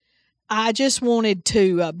I just wanted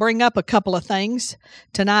to bring up a couple of things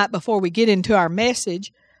tonight before we get into our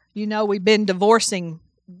message. You know, we've been divorcing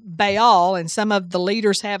Baal, and some of the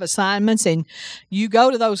leaders have assignments, and you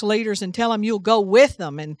go to those leaders and tell them you'll go with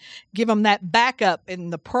them and give them that backup in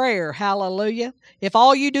the prayer. Hallelujah. If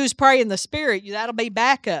all you do is pray in the Spirit, that'll be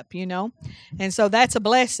backup, you know, and so that's a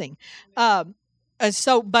blessing. But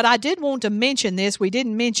I did want to mention this. We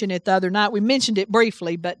didn't mention it the other night. We mentioned it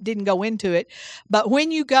briefly, but didn't go into it. But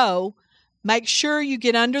when you go, make sure you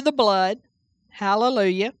get under the blood.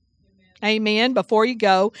 Hallelujah. Amen. Before you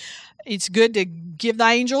go, it's good to give the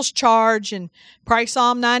angels charge and pray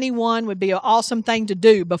Psalm 91 would be an awesome thing to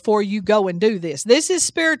do before you go and do this. This is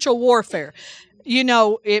spiritual warfare. You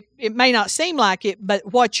know, it may not seem like it,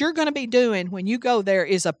 but what you're going to be doing when you go there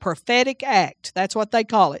is a prophetic act. That's what they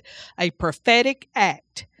call it, a prophetic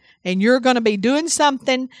act. And you're going to be doing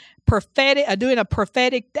something prophetic, doing a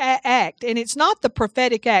prophetic act. And it's not the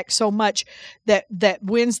prophetic act so much that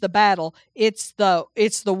wins the battle. It's the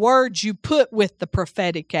words you put with the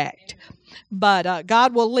prophetic act. But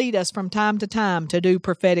God will lead us from time to time to do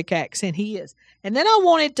prophetic acts, and He is. And then I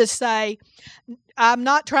wanted to say, I'm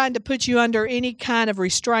not trying to put you under any kind of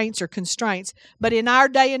restraints or constraints, but in our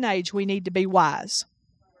day and age, we need to be wise.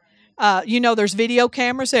 You know, there's video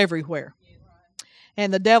cameras everywhere,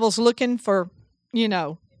 and the devil's looking for, you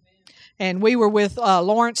know. And we were with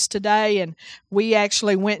Lawrence today, and we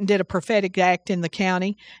actually went and did a prophetic act in the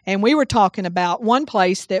county. And we were talking about one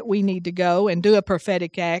place that we need to go and do a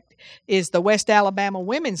prophetic act is the West Alabama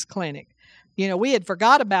Women's Clinic. You know, we had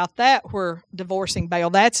forgot about that where divorcing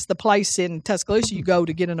Baal. That's the place in Tuscaloosa you go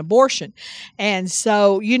to get an abortion. And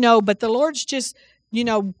so, you know, but the Lord's just, you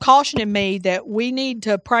know, cautioning me that we need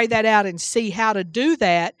to pray that out and see how to do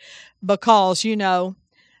that, because, you know,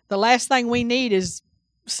 the last thing we need is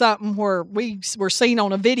something where we're seen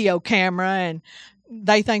on a video camera and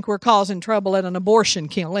they think we're causing trouble at an abortion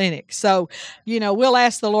clinic. So, you know, we'll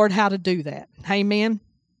ask the Lord how to do that. Amen.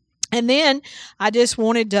 And then I just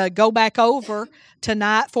wanted to go back over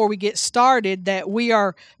tonight before we get started that we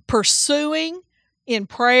are pursuing in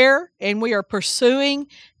prayer, and we are pursuing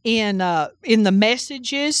in the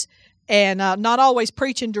messages, and not always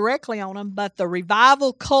preaching directly on them, but the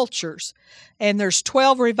revival cultures. And there's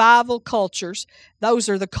 12 revival cultures. Those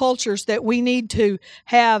are the cultures that we need to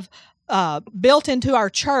have built into our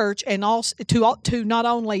church, and also to not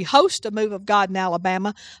only host a move of God in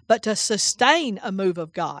Alabama, but to sustain a move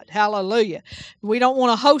of God. Hallelujah. We don't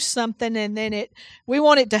want to host something and then we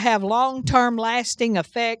want it to have long-term lasting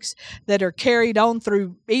effects that are carried on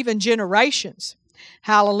through even generations.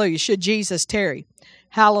 Hallelujah. Should Jesus tarry.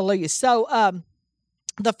 Hallelujah. So,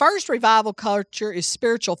 the first revival culture is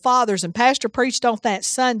spiritual fathers, and Pastor preached on that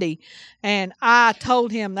Sunday, and I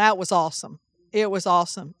told him that was awesome. It was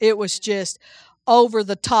awesome. It was just over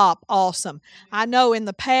the top awesome. I know in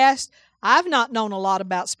the past, I've not known a lot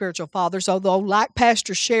about spiritual fathers, although like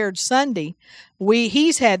Pastor shared Sunday,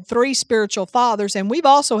 he's had 3 spiritual fathers, and we've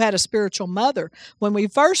also had a spiritual mother. When we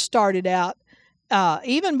first started out,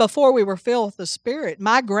 even before we were filled with the Spirit,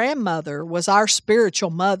 my grandmother was our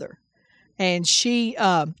spiritual mother. And she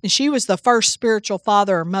was the first spiritual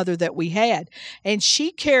father or mother that we had. And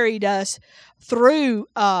she carried us through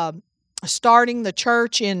starting the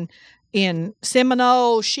church in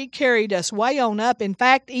Seminole. She carried us way on up. In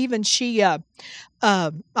fact, even she,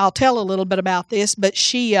 I'll tell a little bit about this, but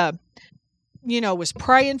she, was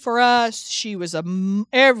praying for us. She was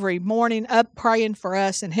every morning up praying for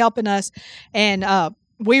us and helping us. And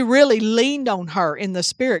we really leaned on her in the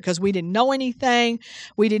Spirit because we didn't know anything.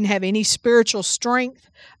 We didn't have any spiritual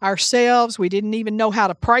strength ourselves. We didn't even know how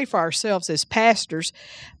to pray for ourselves as pastors.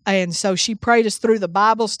 And so she prayed us through the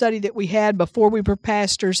Bible study that we had before we were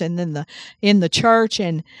pastors, and then in the church.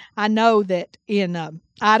 And I know that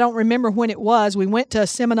I don't remember when it was, we went to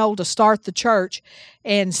Seminole to start the church,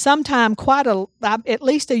 and sometime at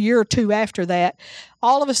least a year or two after that,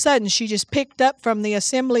 all of a sudden she just picked up from the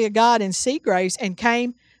Assembly of God in Seagraves and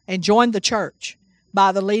came and joined the church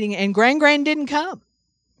by the leading. And Gran didn't come.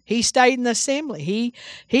 He stayed in the assembly.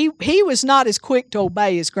 He was not as quick to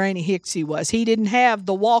obey as Granny Hixie was. He didn't have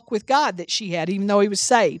the walk with God that she had, even though he was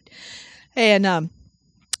saved. And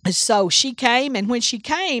so she came, and when she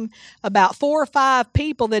came, about 4 or 5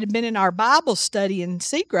 people that had been in our Bible study in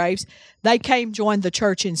Seagraves, they came joined the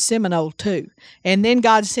church in Seminole too. And then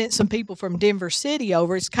God sent some people from Denver City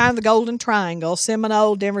over. It's kind of the Golden Triangle: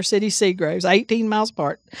 Seminole, Denver City, Seagraves, 18 miles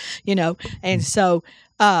apart, And so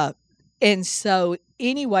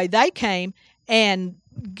anyway, they came, and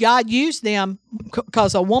God used them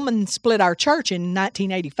because a woman split our church in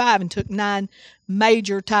 1985 and took 9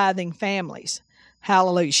 major tithing families.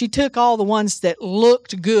 Hallelujah. She took all the ones that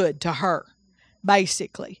looked good to her,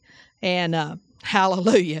 basically. And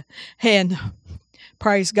hallelujah. And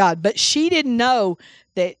praise God. But she didn't know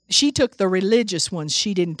that she took the religious ones.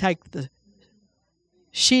 She didn't take the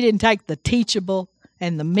teachable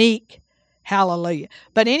and the meek. Hallelujah.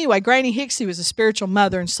 But anyway, Granny Hixie was a spiritual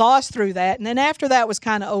mother and saw us through that. And then after that was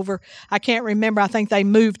kind of over, I can't remember. I think they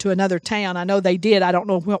moved to another town. I know they did. I don't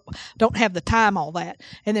know. Don't have the time, all that.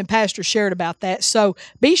 And then Pastor shared about that. So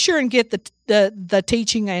be sure and get the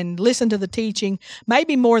teaching and listen to the teaching,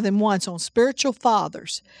 maybe more than once, on spiritual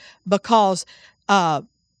fathers, because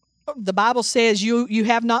the Bible says you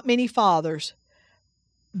have not many fathers,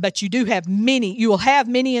 but you do have many. You will have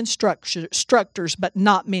many instructors, but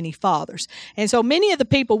not many fathers. And so many of the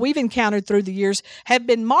people we've encountered through the years have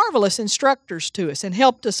been marvelous instructors to us and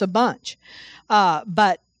helped us a bunch.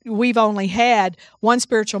 But we've only had one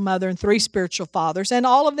spiritual mother and 3 spiritual fathers, and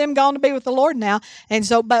all of them gone to be with the Lord now. And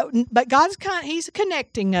so, but God's He's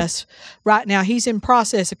connecting us right now. He's in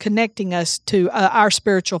process of connecting us to our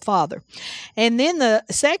spiritual father. And then the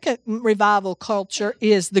second revival culture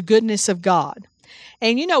is the goodness of God.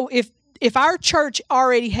 And you know, if our church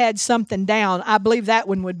already had something down, I believe that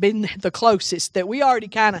one would be the closest, that we already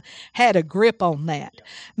kind of had a grip on that.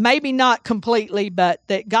 Maybe not completely, but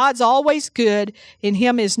that God's always good. In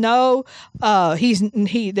Him is no, there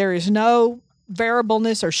is no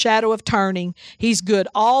variableness or shadow of turning. He's good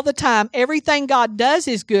all the time. Everything God does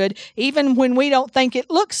is good, even when we don't think it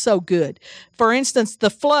looks so good. For instance, the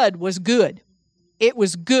flood was good. It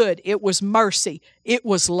was good. It was mercy. It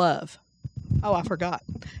was love. Oh, I forgot.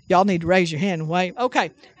 Y'all need to raise your hand and wave.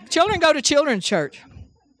 Okay. Children go to children's church.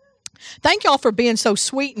 Thank y'all for being so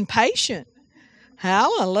sweet and patient.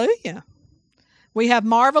 Hallelujah. We have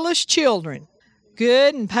marvelous children.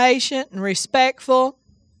 Good and patient and respectful,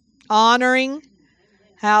 honoring.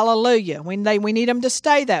 Hallelujah. We need them to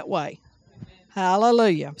stay that way.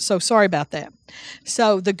 Hallelujah. So sorry about that.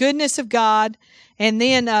 So the goodness of God, and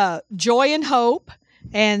then joy and hope.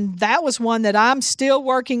 And that was one that I'm still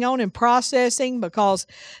working on and processing, because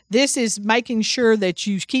this is making sure that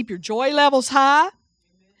you keep your joy levels high,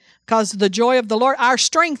 because the joy of the Lord, our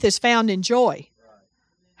strength is found in joy.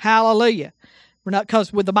 Hallelujah. We're not, because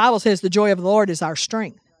the Bible says the joy of the Lord is our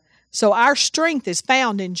strength. So our strength is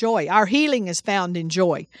found in joy. Our healing is found in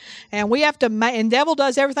joy. And we have to, and the devil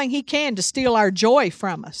does everything he can to steal our joy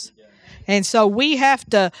from us. And so we have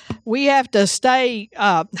to stay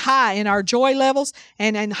high in our joy levels,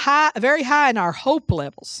 and very high in our hope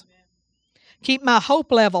levels. Keep my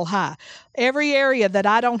hope level high. Every area that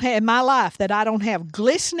I don't have in my life that I don't have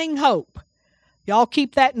glistening hope. Y'all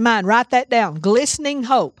keep that in mind. Write that down. Glistening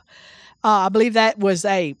hope. I believe that was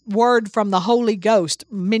a word from the Holy Ghost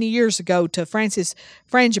many years ago to Francis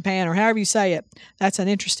Frangipan, or however you say it. That's an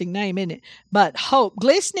interesting name, isn't it? But hope,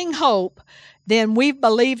 glistening hope. Then we've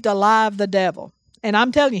believed a lie of the devil. And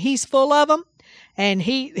I'm telling you, he's full of them, and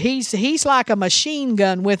he's like a machine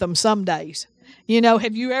gun with them some days. You know,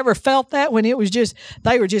 have you ever felt that when it was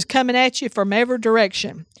they were just coming at you from every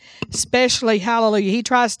direction? Especially, hallelujah, he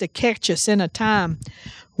tries to catch us in a time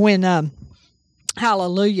when,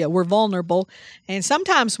 hallelujah, we're vulnerable. And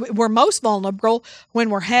sometimes we're most vulnerable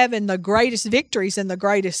when we're having the greatest victories and the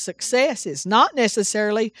greatest successes, not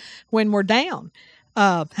necessarily when we're down.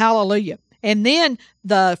 Hallelujah. And then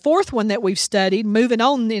the fourth one that we've studied, moving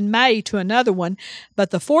on in May to another one, but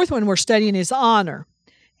the fourth one we're studying is honor,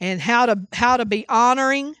 and how to be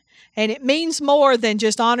honoring. And it means more than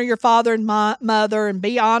just honor your father and mother and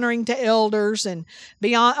be honoring to elders and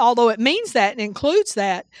although it means that and includes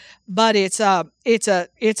that, but it's a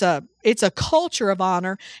culture of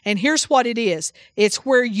honor. And here's what it is. It's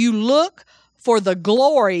where you look for the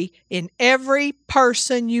glory in every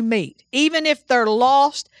person you meet, even if they're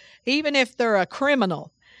lost, even if they're a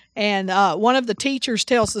criminal. And one of the teachers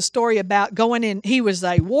tells the story about going in. He was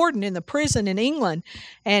a warden in the prison in England,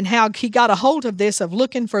 and how he got a hold of this, of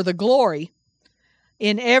looking for the glory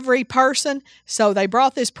in every person. So they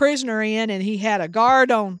brought this prisoner in, and he had a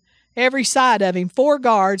guard on every side of him, 4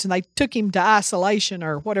 guards, and they took him to isolation,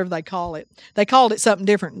 or whatever they call it. They called it something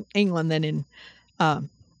different in England than in, and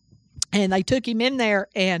they took him in there,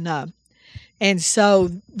 and so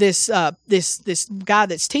this guy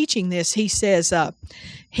that's teaching this, he says,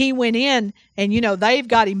 he went in, and, you know, they've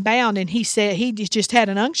got him bound, and he said he just had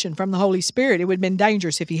an unction from the Holy Spirit. It would have been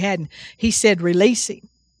dangerous if he hadn't. He said, release him.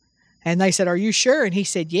 And they said, are you sure? And he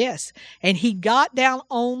said, yes. And he got down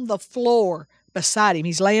on the floor beside him.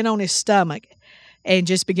 He's laying on his stomach, and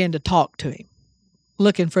just began to talk to him,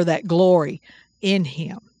 looking for that glory in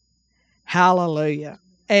him. Hallelujah.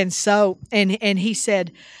 And so, and he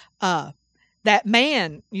said, that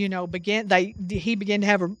man, he began to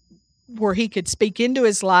have where he could speak into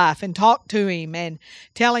his life and talk to him and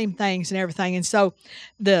tell him things and everything. And so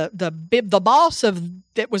the boss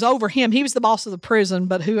that was over him, he was the boss of the prison,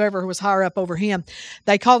 but whoever was higher up over him,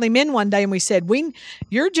 they called him in one day and we said, you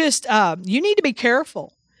need to be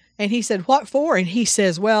careful. And he said, what for? And he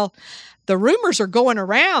says, well, the rumors are going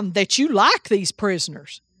around that you like these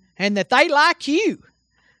prisoners and that they like you.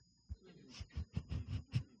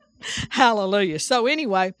 Hallelujah. So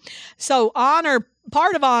anyway,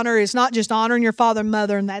 part of honor is not just honoring your father and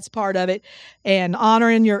mother, and that's part of it, and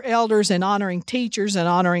honoring your elders and honoring teachers and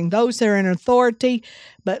honoring those that are in authority,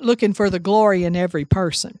 but looking for the glory in every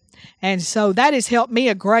person. And so that has helped me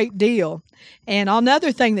a great deal. And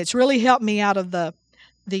another thing that's really helped me out of the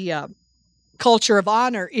culture of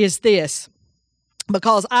honor is this,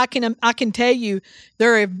 because I can tell you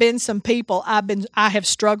there have been some people I have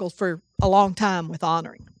struggled for a long time with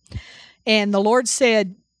honoring. And the Lord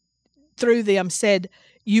said, through them,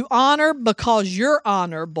 you honor because you're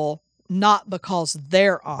honorable, not because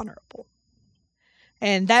they're honorable.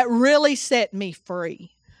 And that really set me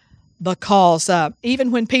free, because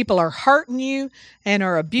even when people are hurting you and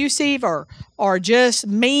are abusive or just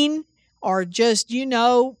mean or just,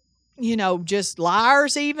 just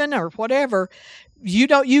liars even or whatever,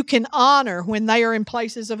 you can honor when they are in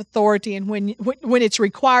places of authority and when it's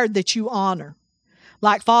required that you honor.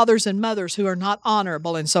 Like fathers and mothers who are not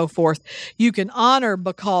honorable and so forth. You can honor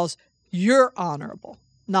because you're honorable,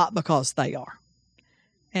 not because they are.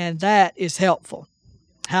 And that is helpful.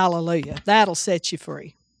 Hallelujah. That'll set you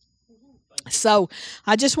free. So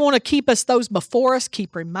I just want to keep those before us,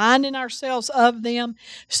 keep reminding ourselves of them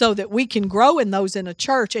so that we can grow in those in a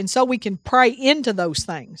church and so we can pray into those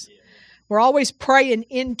things. We're always praying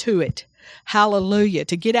into it. Hallelujah.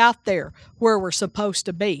 To get out there where we're supposed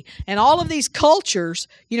to be. And all of these cultures,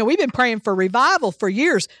 we've been praying for revival for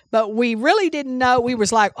years, but we really didn't know. We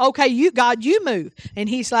was like, okay, God, you move. And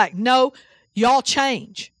he's like, no, y'all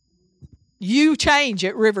change. You change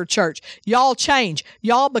at River Church. Y'all change.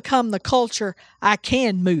 Y'all become the culture I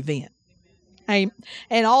can move in.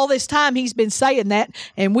 And all this time he's been saying that,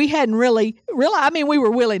 and we hadn't really, we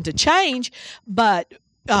were willing to change, but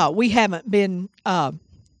we haven't been...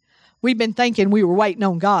 We've been thinking we were waiting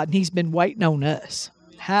on God, and he's been waiting on us.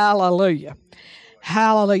 Hallelujah.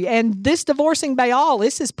 Hallelujah. And this divorcing Baal,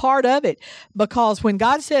 this is part of it, because when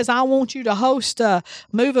God says, I want you to host a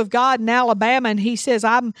move of God in Alabama, and he says,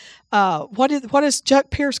 what does Chuck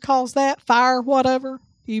Pierce calls that? Fire whatever?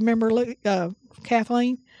 Do you remember,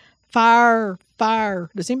 Kathleen? Fire.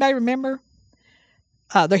 Does anybody remember?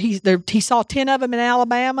 He saw 10 of them in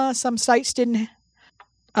Alabama. Some states didn't.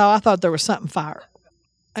 Oh, I thought there was something fire.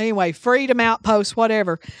 Anyway, Freedom Outpost,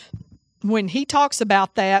 whatever. When he talks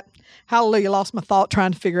about that, hallelujah, lost my thought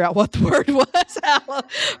trying to figure out what the word was.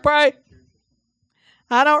 Pray.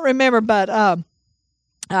 I don't remember, but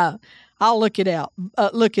I'll look it out.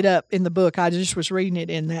 Look it up in the book. I just was reading it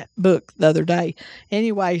in that book the other day.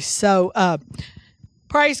 Anyway, so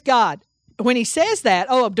praise God. When he says that,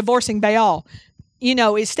 divorcing Baal,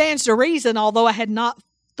 it stands to reason, although I had not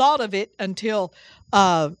thought of it until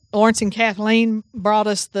Lawrence and Kathleen brought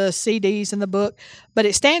us the CDs and the book, but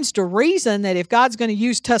it stands to reason that if God's going to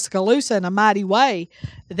use Tuscaloosa in a mighty way,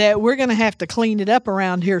 that we're going to have to clean it up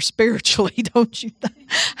around here spiritually, don't you think?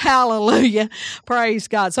 Hallelujah. Praise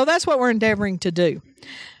God. So that's what we're endeavoring to do.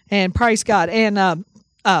 And praise God. And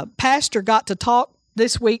Pastor got to talk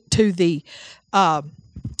this week to the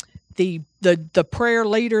prayer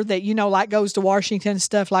leader that, like goes to Washington and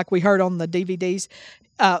stuff, like we heard on the DVDs.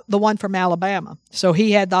 The one from Alabama. So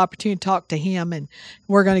he had the opportunity to talk to him, and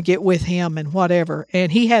we're going to get with him and whatever.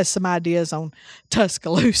 And he has some ideas on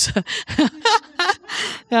Tuscaloosa.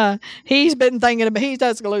 He's been thinking about,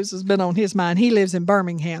 Tuscaloosa's been on his mind. He lives in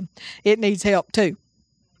Birmingham. It needs help too.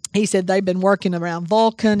 He said they've been working around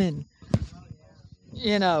Vulcan and,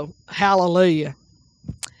 hallelujah,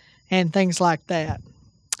 and things like that.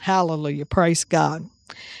 Hallelujah. Praise God.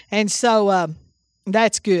 And so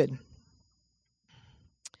that's good.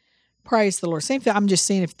 Praise the Lord. I'm just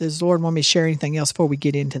seeing if the Lord wants me to share anything else before we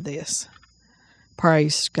get into this.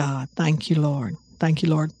 Praise God. Thank you, Lord. Thank you,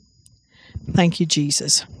 Lord. Thank you,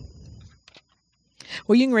 Jesus.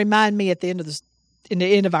 Well, you can remind me at the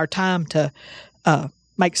end of our time to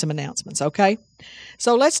make some announcements, okay?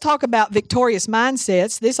 So let's talk about victorious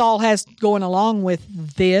mindsets. This all has going along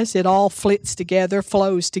with this. It all flits together,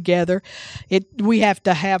 flows together. We have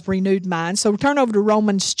to have renewed minds. So turn over to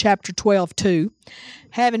Romans chapter 12:2.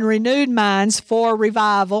 Having renewed minds for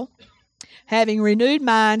revival, having renewed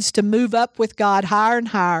minds to move up with God higher and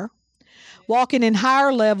higher. walking in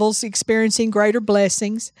higher levels, experiencing greater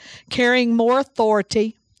blessings, carrying more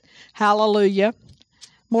authority. Hallelujah.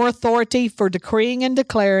 More authority for decreeing and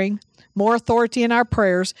declaring, more authority in our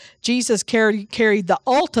prayers. Jesus carried the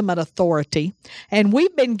ultimate authority, and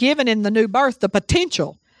we've been given in the new birth the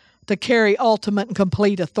potential to carry ultimate and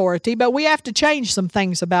complete authority, but we have to change some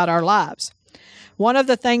things about our lives. One of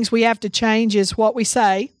the things we have to change is what we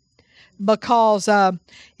say, because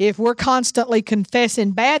if we're constantly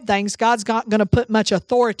confessing bad things, God's not going to put much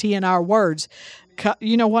authority in our words.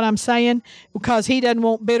 You know what I'm saying? Because He doesn't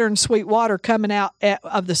want bitter and sweet water coming out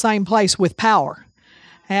of the same place with power.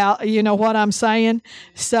 You know what I'm saying?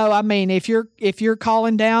 So, I mean, if you're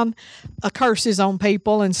calling down curses on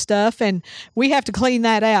people and stuff, and we have to clean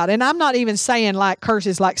that out. And I'm not even saying like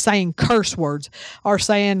curses, like saying curse words or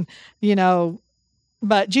saying,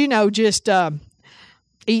 but, just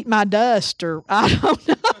eat my dust, or I don't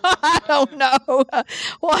know. I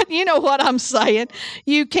don't know what I'm saying.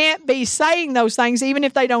 You can't be saying those things, even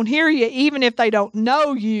if they don't hear you, even if they don't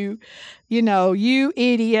know you. You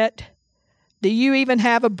idiot. Do you even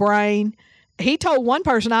have a brain? He told one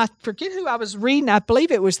person, I forget who I was reading, I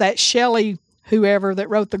believe it was that Shelley, whoever that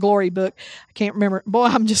wrote the Glory book. I can't remember. Boy,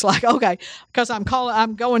 I'm just like, okay, because I'm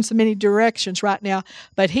going so many directions right now.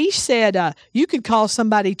 But he said you could cause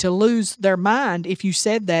somebody to lose their mind if you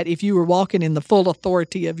said that, if you were walking in the full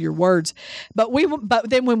authority of your words. But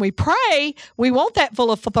then when we pray, we want that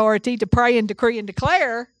full authority to pray and decree and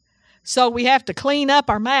declare. So we have to clean up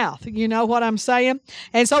our mouth. You know what I'm saying?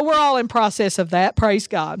 And so we're all in process of that. Praise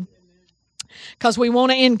God. Because we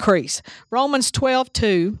want to increase. Romans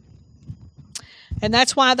 12:2. And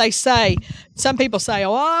that's why they say, some people say,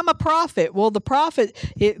 oh, I'm a prophet. Well, the prophet,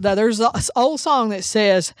 there's an old song that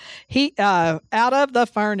says, "He out of the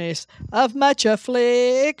furnace of much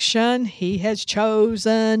affliction, He has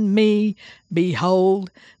chosen me. Behold,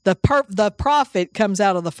 the prophet comes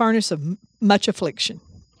out of the furnace of much affliction."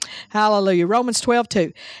 Hallelujah. Romans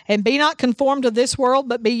 12:2. And be not conformed to this world,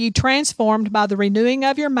 but be ye transformed by the renewing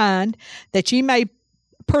of your mind, that ye may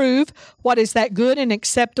prove what is that good and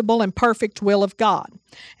acceptable and perfect will of God.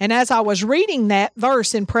 And as I was reading that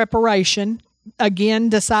verse in preparation, again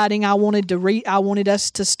deciding I wanted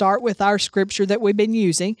us to start with our scripture that we've been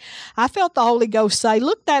using, I felt the Holy Ghost say,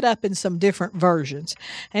 look that up in some different versions.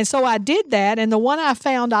 And so I did that, and the one I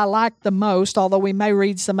found I liked the most, although we may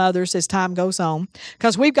read some others as time goes on,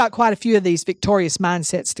 because we've got quite a few of these victorious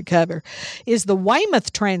mindsets to cover, is the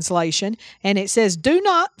Weymouth translation, and it says, "Do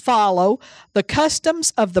not follow the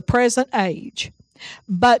customs of the present age,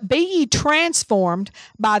 but be ye transformed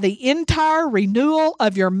by the entire renewal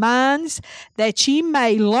of your minds, that ye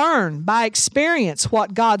may learn by experience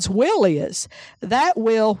what God's will is, that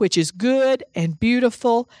will which is good and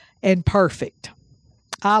beautiful and perfect."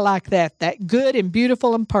 I like that good and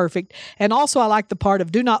beautiful and perfect. And also I like the part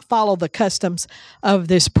of do not follow the customs of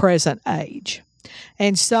this present age.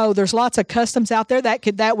 And so there's lots of customs out there that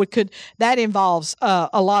involves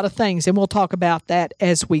a lot of things, and we'll talk about that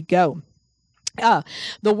as we go.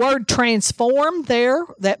 The word transform there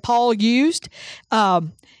that Paul used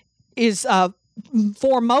is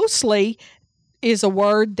mostly a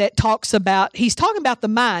word that talks about, he's talking about the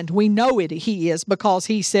mind. We know he is, because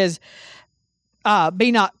he says,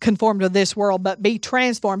 be not conformed to this world, but be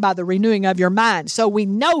transformed by the renewing of your mind. So we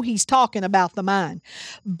know he's talking about the mind.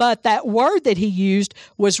 But that word that he used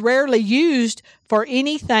was rarely used for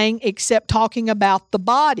anything except talking about the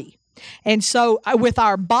body. And so with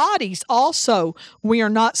our bodies also, we are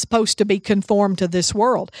not supposed to be conformed to this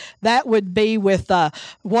world. That would be with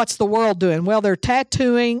what's the world doing? Well, they're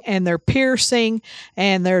tattooing and they're piercing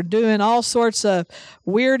and they're doing all sorts of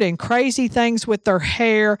weird and crazy things with their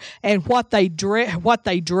hair and what they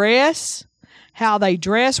dress, how they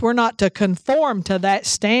dress. We're not to conform to that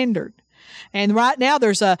standard. And right now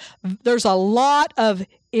there's a lot of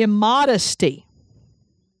immodesty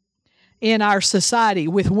in our society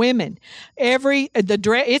with women.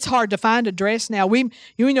 It's hard to find a dress now. We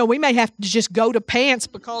may have to just go to pants,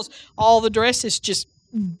 because all the dresses just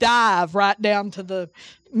dive right down to the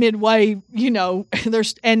midway.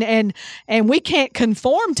 There's and we can't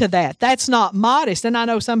conform to that. That's not modest. And I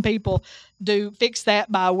know some people do fix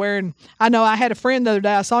that by wearing, I know I had a friend the other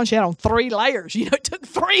day I saw, and she had on 3 layers. It took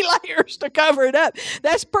 3 layers to cover it up.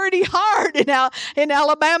 That's pretty hard in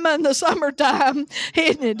Alabama in the summertime,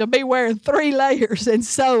 isn't it, to be wearing 3 layers? And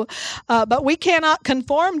so, but we cannot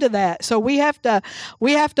conform to that. So we have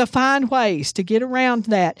to find ways to get around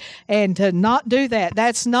that and to not do that.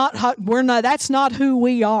 That's not who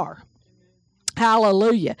we are.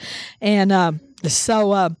 Hallelujah. And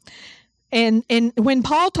so And when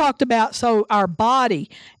Paul talked about our body,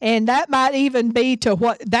 and that might even be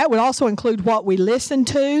to that would also include what we listen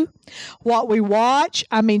to, what we watch.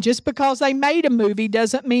 I mean, just because they made a movie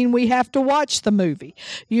doesn't mean we have to watch the movie.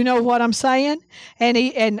 You know what I'm saying?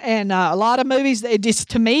 And a lot of movies,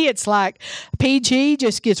 to me, it's like PG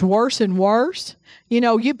just gets worse and worse. You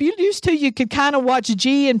know, you used to, you could kind of watch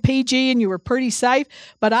G and PG and you were pretty safe.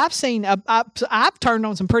 But I've seen, I've turned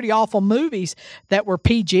on some pretty awful movies that were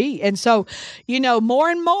PG. And so, you know, more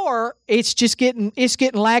and more, it's getting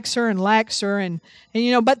laxer and laxer. And,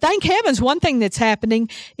 you know, but thank heavens, one thing that's happening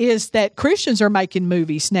is that Christians are making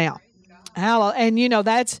movies now. And, you know,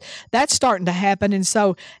 that's starting to happen. And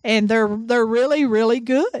so, and they're really, really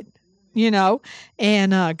good. You know,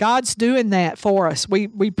 and God's doing that for us. We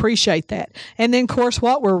appreciate that. And then, of course,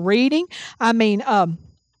 what we're reading. I mean,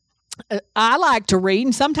 I like to read,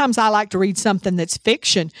 and sometimes I like to read something that's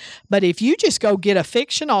fiction. But if you just go get a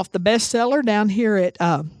fiction off the bestseller down here at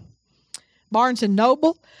Barnes &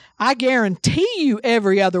 Noble, I guarantee you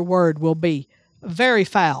every other word will be very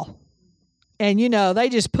foul. And, you know, they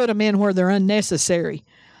just put them in where they're unnecessary.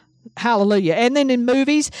 Hallelujah. And then in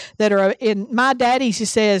movies that are my daddy, he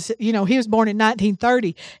says, you know, he was born in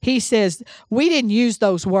 1930. He says, we didn't use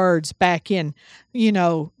those words back in, you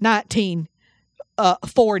know,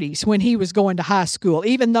 1940s when he was going to high school,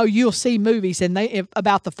 even though you'll see movies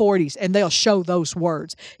about the 40s and they'll show those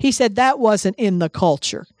words. He said that wasn't in the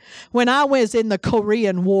culture. When I was in the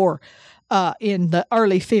Korean War, in the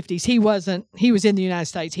early 50s, he was in the United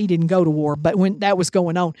States. He didn't go to war, but when that was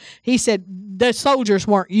going on, he said the soldiers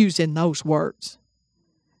weren't using those words.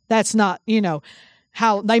 That's not, you know,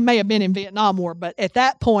 how they may have been in Vietnam War, but at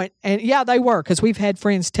that point, and yeah, they were, because we've had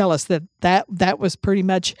friends tell us that was pretty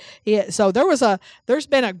much it. So there's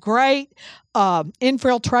been a great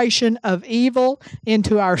infiltration of evil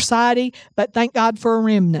into our society, but thank God for a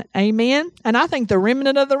remnant. Amen. And I think the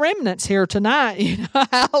remnant of the remnant's here tonight. You know,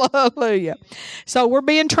 hallelujah. So we're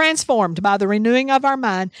being transformed by the renewing of our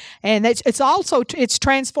mind, and it's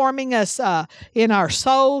transforming us in our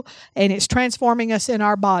soul, and it's transforming us in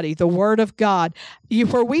our body. The Word of God,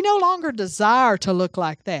 where we no longer desire to look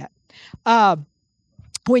like that.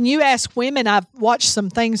 When you ask women, I've watched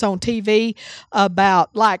some things on TV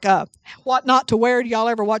about like what not to wear. Do y'all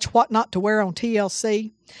ever watch What Not to Wear on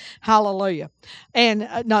TLC? Hallelujah. And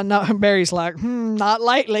no, Barry's like, not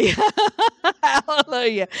lately.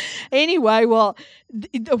 Hallelujah. Anyway, well,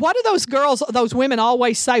 what do those women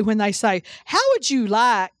always say when they say, how would you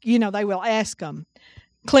like, you know, they will ask them.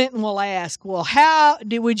 Clinton will ask, well, how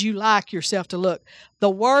would you like yourself to look?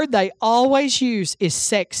 The word they always use is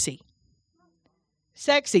sexy.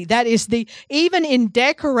 Sexy. That is even in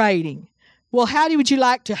decorating. Well, would you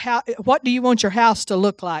like what do you want your house to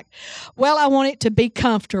look like? Well, I want it to be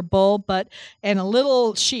comfortable, and a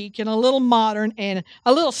little chic and a little modern and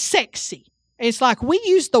a little sexy. It's like we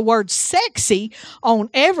use the word sexy on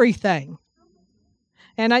everything.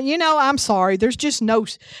 And, you know, I'm sorry, there's just no,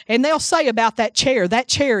 and they'll say about that chair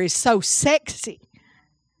is so sexy.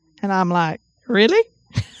 And I'm like, really?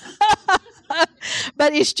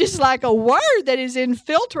 But it's just like a word that is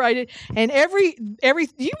infiltrated, and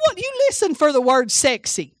you listen for the word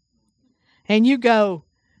sexy, and you go,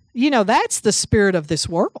 you know, that's the spirit of this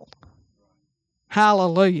world.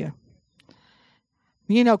 Hallelujah.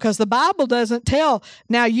 You know, because the Bible doesn't tell.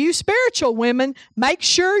 Now, you spiritual women, make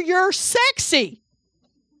sure you're sexy.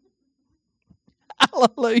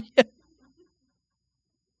 Hallelujah.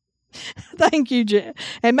 Thank you, Jen.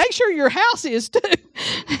 And make sure your house is too.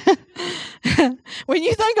 When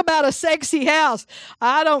you think about a sexy house,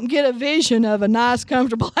 I don't get a vision of a nice,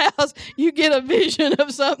 comfortable house. You get a vision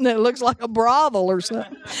of something that looks like a brothel or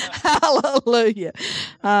something. Hallelujah.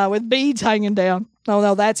 With beads hanging down. Oh,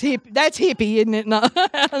 no, that's hippie. That's hippie, isn't it? No,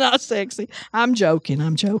 not sexy. I'm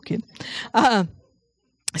joking.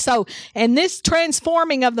 So, and this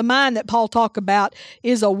transforming of the mind that Paul talked about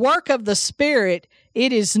is a work of the Spirit.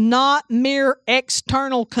 It is not mere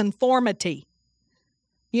external conformity.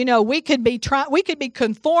 You know, we could be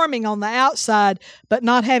conforming on the outside, but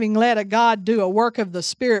not having let God do a work of the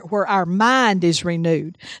Spirit where our mind is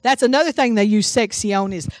renewed. That's another thing they use sexy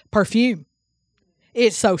on is perfume.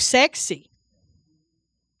 It's so sexy.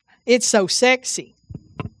 It's so sexy.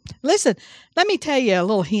 Listen, let me tell you a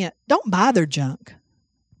little hint. Don't buy their junk.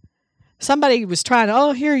 Somebody was trying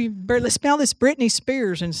to, let's smell this Britney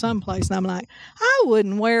Spears in some place. And I'm like, I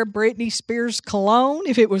wouldn't wear Britney Spears cologne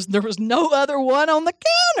if there was no other one on the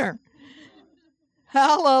counter.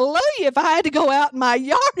 Hallelujah. If I had to go out in my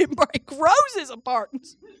yard and break roses apart and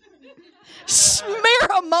smear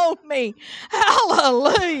them on me.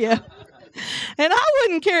 Hallelujah. And I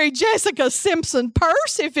wouldn't carry Jessica Simpson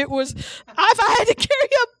purse if I had to carry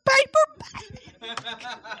a paper bag.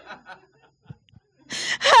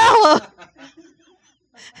 Hallelujah.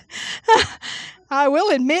 I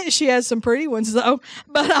will admit she has some pretty ones, though,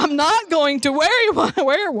 but I'm not going to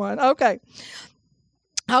wear one. Okay.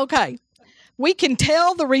 We can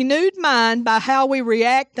tell the renewed mind by how we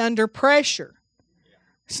react under pressure.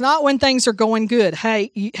 It's not when things are going good.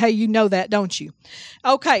 Hey, you know that, don't you?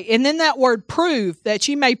 Okay, and then that word prove, that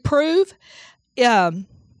you may prove, is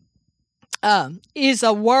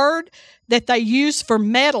a word that they use for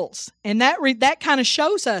metals, and that kind of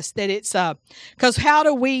shows us that it's because how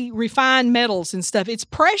do we refine metals and stuff? It's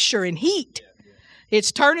pressure and heat.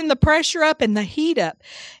 It's turning the pressure up and the heat up,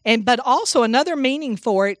 but also another meaning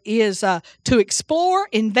for it is to explore,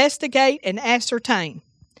 investigate, and ascertain.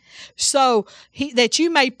 So that you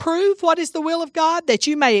may prove what is the will of God, that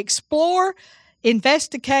you may explore,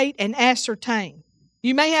 investigate, and ascertain.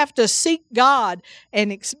 You may have to seek God,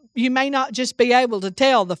 and you may not just be able to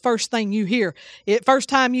tell the first thing you hear. First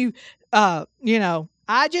time I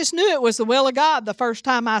just knew it was the will of God the first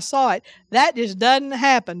time I saw it. That just doesn't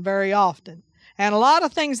happen very often. And a lot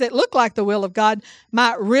of things that look like the will of God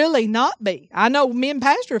might really not be. I know me and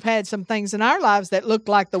Pastor have had some things in our lives that looked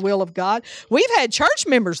like the will of God. We've had church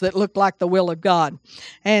members that looked like the will of God.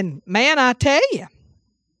 And man, I tell you,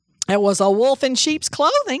 it was a wolf in sheep's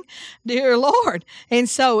clothing, dear Lord. And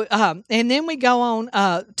so, and then we go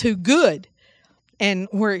on to good. And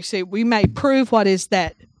we may prove what is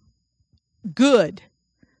that good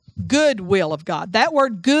will of God. That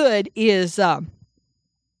word good is...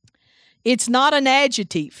 it's not an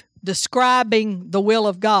adjective describing the will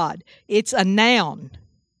of God. It's a noun.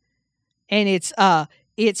 And it's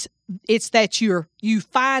that you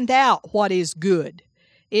find out what is good.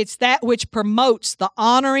 It's that which promotes the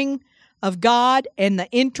honoring of God and the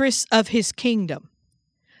interests of His kingdom.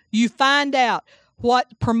 You find out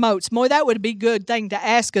what promotes. Boy, that would be a good thing to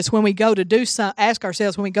ask us when we go to do ask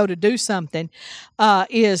ourselves when we go to do something,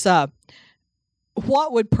 is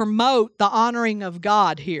what would promote the honoring of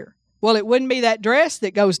God here? Well, it wouldn't be that dress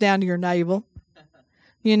that goes down to your navel.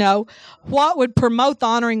 What would promote the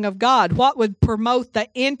honoring of God? What would promote the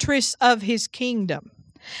interests of His kingdom?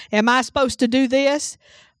 Am I supposed to do this?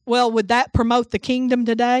 Well, would that promote the kingdom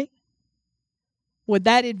today? Would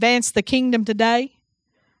that advance the kingdom today?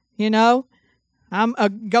 I'm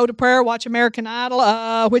go to prayer, watch American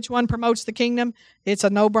Idol. Which one promotes the kingdom? It's a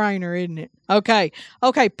no-brainer, isn't it? Okay,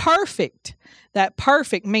 perfect. That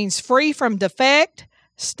perfect means free from defect,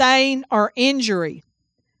 stain, or injury.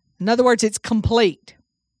 In other words, it's complete.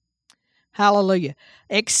 Hallelujah.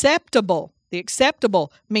 Acceptable. The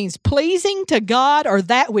acceptable means pleasing to God or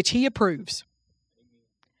that which He approves.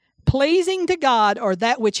 Pleasing to God or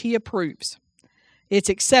that which He approves. It's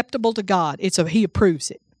acceptable to God. He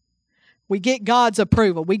approves it. We get God's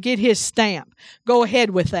approval. We get His stamp. Go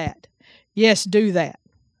ahead with that. Yes, do that.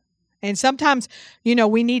 And sometimes,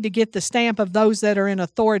 we need to get the stamp of those that are in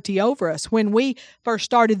authority over us. When we first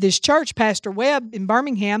started this church, Pastor Webb in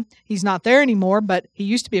Birmingham, he's not there anymore, but he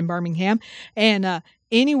used to be in Birmingham. And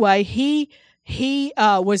anyway, he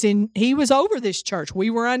was over this church. We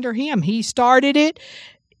were under him. He started it.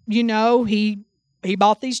 He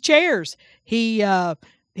bought these chairs. He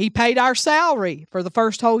paid our salary for the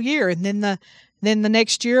first whole year, and then the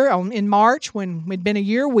next year, in March, when we'd been a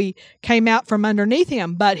year, we came out from underneath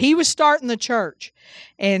him. But he was starting the church.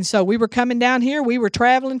 And so we were coming down here. We were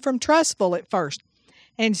traveling from Trussville at first.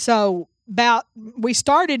 And so we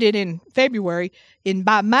started it in February. And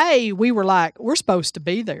by May, we were like, we're supposed to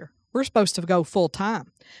be there. We're supposed to go full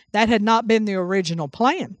time. That had not been the original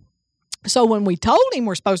plan. So when we told him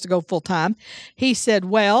we're supposed to go full time, he said,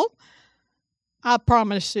 well, I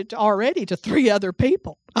promised it already to 3 other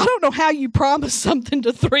people. I don't know how you promise something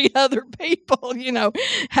to 3 other people,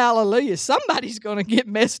 Hallelujah. Somebody's going to get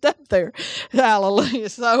messed up there. Hallelujah.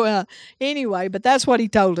 So anyway, but that's what he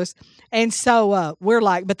told us. And so we're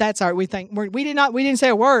like, but that's we didn't say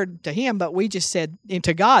a word to him, but we just said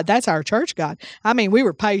to God, that's our church God. I mean, we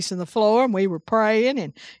were pacing the floor and we were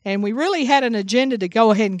praying and we really had an agenda to go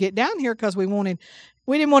ahead and get down here because we didn't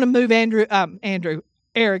want to move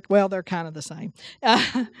Eric, well, they're kind of the same.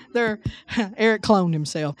 Eric cloned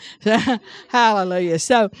himself. Hallelujah.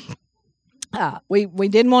 So we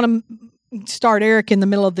didn't want to start Eric in the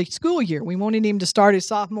middle of the school year. We wanted him to start his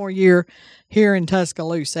sophomore year here in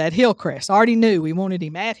Tuscaloosa at Hillcrest. I already knew we wanted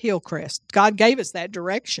him at Hillcrest. God gave us that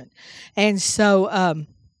direction. And so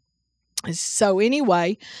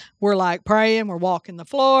anyway, we're like praying, we're walking the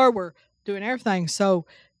floor, we're doing everything. So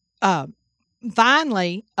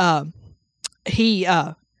finally,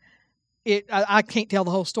 I can't tell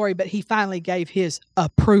the whole story, but he finally gave his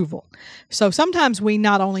approval. So sometimes we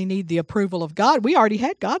not only need the approval of God, we already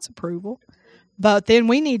had God's approval, but then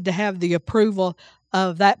we need to have the approval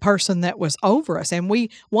of that person that was over us. And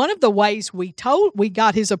one of the ways we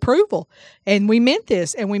got his approval, and we meant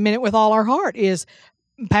this, and we meant it with all our heart, is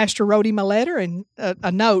Pastor wrote him a letter and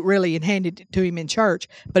a note, really, and handed it to him in church,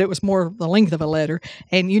 but it was more the length of a letter.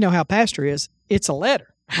 And you know how Pastor is. It's a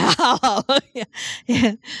letter. Hallelujah.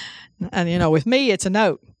 And, with me, it's a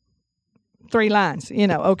note. 3 lines,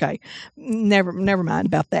 okay. Never mind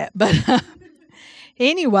about that. But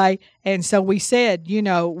anyway, and so we said,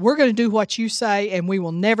 we're going to do what you say, and we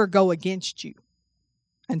will never go against you.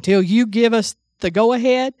 Until you give us the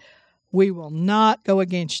go-ahead, we will not go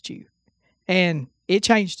against you. And it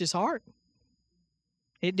changed his heart.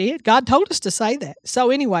 It did. God told us to say that. So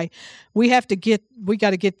anyway, we got to get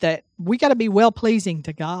that. We got to be well-pleasing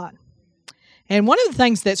to God. And one of the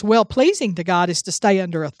things that's well-pleasing to God is to stay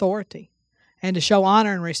under authority and to show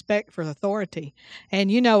honor and respect for authority. And,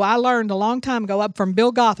 I learned a long time ago up from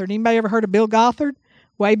Bill Gothard. Anybody ever heard of Bill Gothard?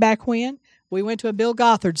 Way back when? We went to a Bill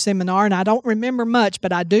Gothard seminar, and I don't remember much,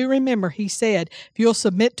 but I do remember he said, if you'll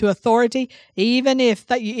submit to authority, even if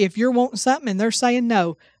you're wanting something and they're saying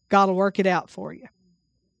no, God will work it out for you.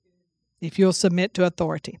 If you'll submit to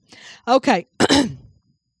authority. Okay.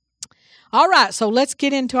 All right, so let's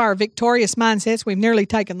get into our victorious mindsets. We've nearly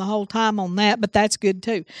taken the whole time on that, but that's good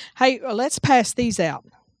too. Hey, let's pass these out.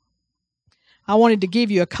 I wanted to give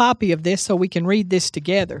you a copy of this so we can read this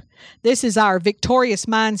together. This is our victorious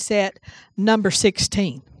mindset number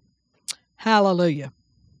 16. Hallelujah.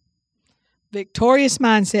 Victorious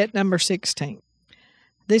mindset number 16.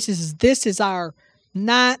 This is our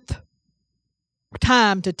 9th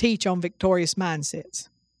time to teach on victorious mindsets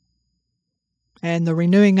and the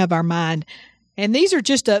renewing of our mind. And these are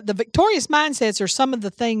just the victorious mindsets are some of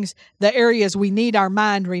the areas we need our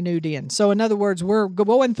mind renewed in. So in other words, we're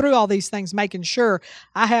going through all these things, making sure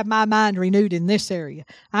I have my mind renewed in this area.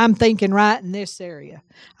 I'm thinking right in this area.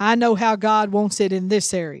 I know how God wants it in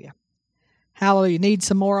this area. Hallelujah. Need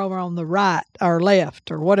some more over on the right or left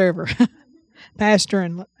or whatever. Pastor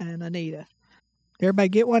and Anita. Everybody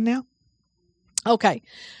get one now? Okay.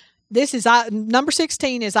 This is number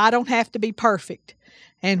 16 is I don't have to be perfect.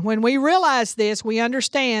 And when we realize this, we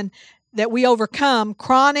understand that we overcome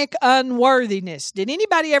chronic unworthiness. Did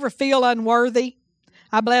anybody ever feel unworthy?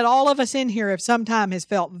 I bet all of us in here have sometime has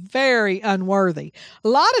felt very unworthy. A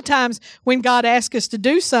lot of times when God asks us to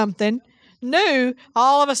do something new,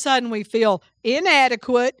 all of a sudden we feel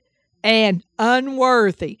inadequate and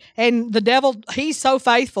unworthy. And the devil, he's so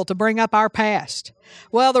faithful to bring up our past.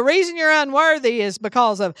 Well, the reason you're unworthy is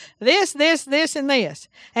because of this, and this.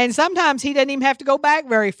 And sometimes he doesn't even have to go back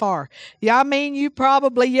very far. Yeah, I mean, you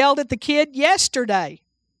probably yelled at the kid yesterday.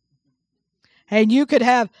 And you could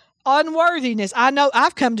have unworthiness. I know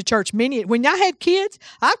I've come to church when I had kids,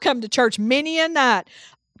 I've come to church many a night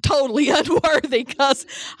totally unworthy because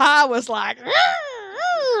I was like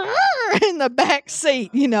in the back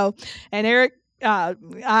seat, And Eric,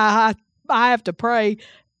 I have to pray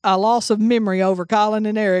a loss of memory over Colin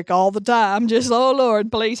and Eric all the time. Just, oh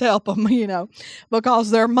Lord, please help them, because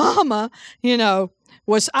their mama, I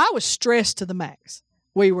was stressed to the max.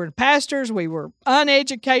 We were pastors. We were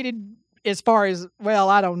uneducated as far as, well,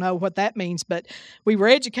 I don't know what that means, but we were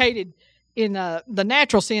educated in the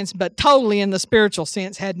natural sense, but totally in the spiritual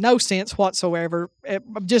sense, had no sense whatsoever.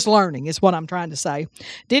 Just learning is what I'm trying to say.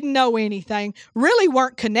 Didn't know anything, really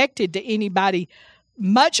weren't connected to anybody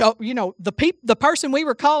much. The person we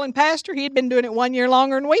were calling pastor, he had been doing it 1 year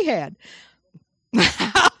longer than we had.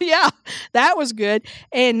 Yeah, that was good.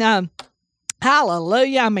 And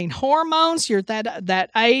hallelujah. I mean, hormones, you're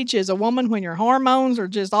that age as a woman when your hormones are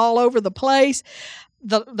just all over the place.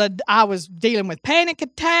 I was dealing with panic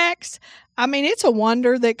attacks. I mean, it's a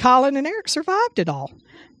wonder that Colin and Eric survived it all.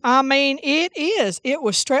 I mean, it is. It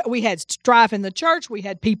was we had strife in the church. We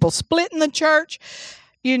had people splitting the church.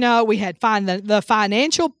 We had the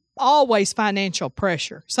financial, always financial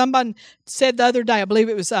pressure. Somebody said the other day, I believe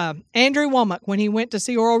it was Andrew Womack, when he went to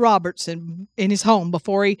see Oral Roberts in his home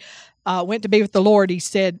before he went to be with the Lord, he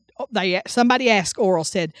said, somebody asked Oral,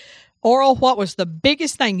 said, Oral, what was the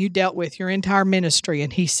biggest thing you dealt with your entire ministry?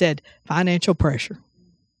 And he said, financial pressure.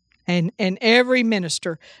 And every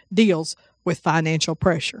minister deals with financial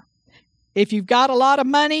pressure. If you've got a lot of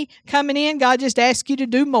money coming in, God just asks you to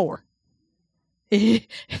do more.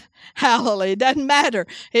 Hallelujah. It doesn't matter.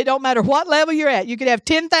 It don't matter what level you're at. You could have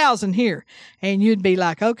 10,000 here, and you'd be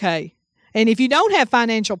like, okay. And if you don't have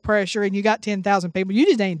financial pressure and you got 10,000 people, you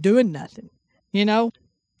just ain't doing nothing,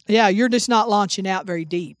 Yeah, you're just not launching out very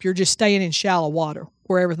deep. You're just staying in shallow water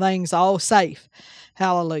where everything's all safe.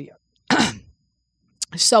 Hallelujah.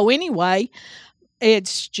 So anyway,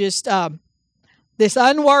 it's just this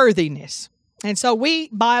unworthiness. And so we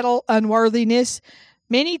battle unworthiness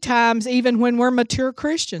many times, even when we're mature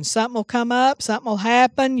Christians. Something will come up, something will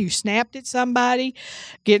happen. You snapped at somebody,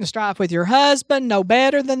 get in strife with your husband, no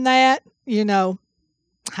better than that,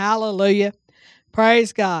 Hallelujah.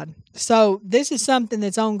 Praise God. So this is something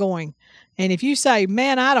that's ongoing. And if you say,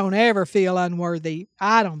 man, I don't ever feel unworthy,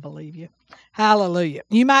 I don't believe you. Hallelujah.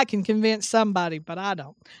 You might can convince somebody, but I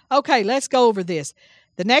don't. Okay, let's go over this.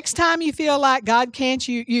 The next time you feel like God can't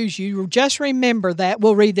use you, just remember that.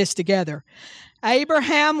 We'll read this together.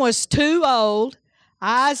 Abraham was too old.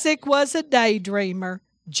 Isaac was a daydreamer.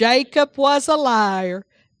 Jacob was a liar.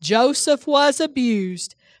 Joseph was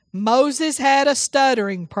abused. Moses had a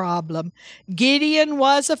stuttering problem. Gideon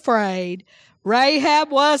was afraid.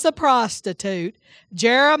 Rahab was a prostitute.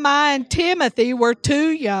 Jeremiah and Timothy were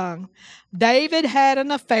too young. David had an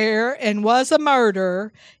affair and was a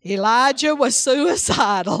murderer. Elijah was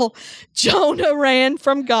suicidal. Jonah ran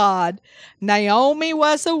from God. Naomi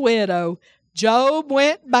was a widow. Job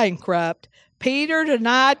went bankrupt. Peter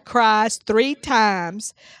denied Christ 3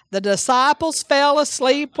 times. The disciples fell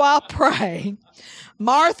asleep while praying.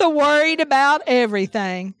 Martha worried about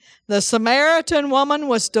everything. The Samaritan woman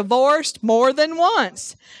was divorced more than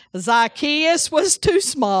once. Zacchaeus was too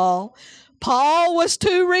small. Paul was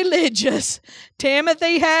too religious.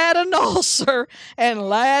 Timothy had an ulcer, and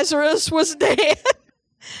Lazarus was dead.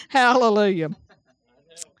 Hallelujah.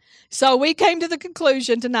 So we came to the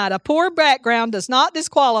conclusion tonight, a poor background does not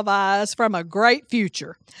disqualify us from a great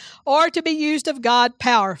future or to be used of God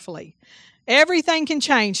powerfully. Everything can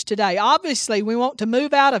change today. Obviously, we want to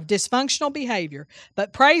move out of dysfunctional behavior,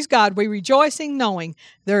 but praise God, we rejoicing knowing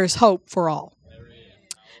there is hope for all.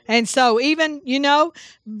 And so even,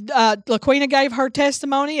 LaQuina gave her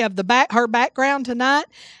testimony of her background tonight,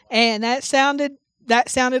 and that sounded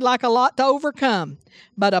like a lot to overcome.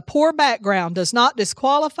 But a poor background does not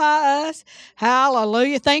disqualify us.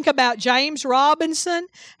 Hallelujah. Think about James Robinson,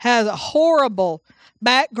 has a horrible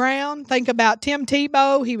background. Think about Tim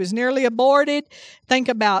Tebow. He was nearly aborted. Think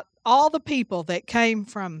about all the people that came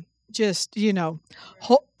from just,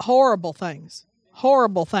 horrible things.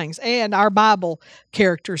 Horrible things. And our Bible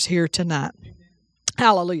characters here tonight.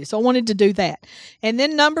 Hallelujah. So I wanted to do that. And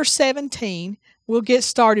then number 17, we'll get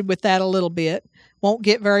started with that a little bit. Won't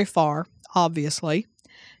get very far, obviously,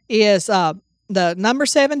 is the number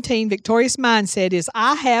 17, victorious mindset, is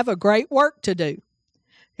I have a great work to do.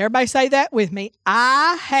 Everybody say that with me.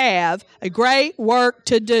 I have a great work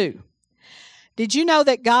to do. Did you know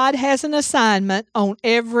that God has an assignment on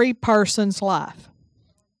every person's life?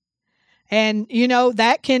 And,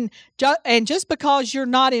 that can, and just because you're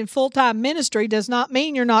not in full-time ministry does not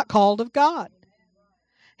mean you're not called of God.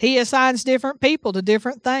 He assigns different people to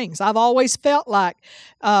different things. I've always felt like,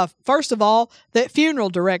 first of all, that funeral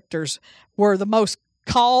directors were the most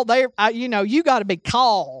called. You got to be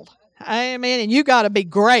called. Amen. And you got to be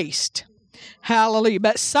graced. Hallelujah.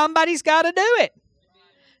 But somebody's got to do it.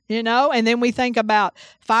 And then we think about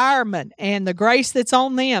firemen and the grace that's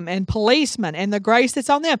on them, and policemen and the grace that's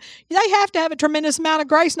on them. They have to have a tremendous amount of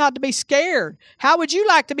grace not to be scared. How would you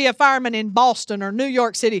like to be a fireman in Boston or New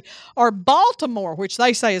York City or Baltimore, which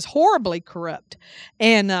they say is horribly corrupt,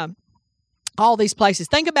 and all these places?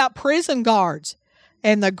 Think about prison guards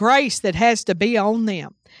and the grace that has to be on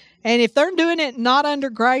them. And if they're doing it not under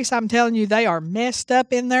grace, I'm telling you, they are messed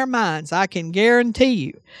up in their minds. I can guarantee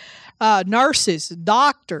you. Nurses,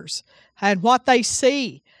 doctors, and what they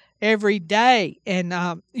see every day. And,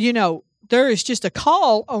 there is just a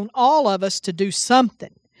call on all of us to do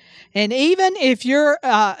something. And even if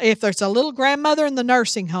if there's a little grandmother in the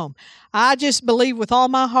nursing home, I just believe with all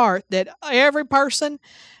my heart that every person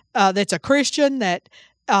that's a Christian that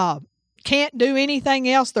can't do anything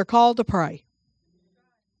else, they're called to pray.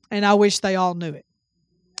 And I wish they all knew it.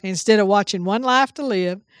 Instead of watching One Life to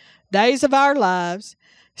Live, Days of Our Lives,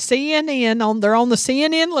 CNN, they're on the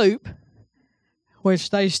CNN loop, which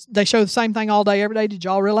they show the same thing all day, every day. Did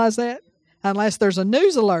y'all realize that? Unless there's a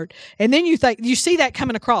news alert. And then you see that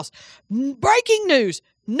coming across. Breaking news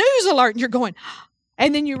alert, and you're going,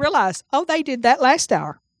 and then you realize, oh, they did that last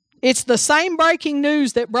hour. It's the same breaking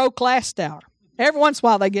news that broke last hour. Every once in a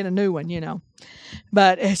while they get a new one,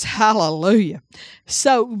 But it's hallelujah.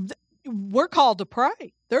 So we're called to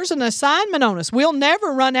pray. There's an assignment on us. We'll never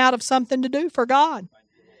run out of something to do for God.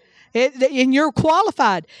 And you're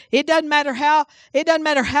qualified. It doesn't matter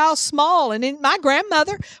how small. And my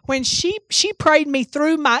grandmother, when she prayed me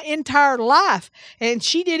through my entire life, and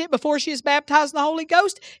she did it before she was baptized in the Holy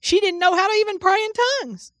Ghost, she didn't know how to even pray in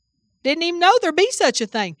tongues. Didn't even know there'd be such a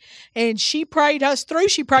thing. And she prayed us through.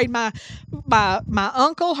 She prayed my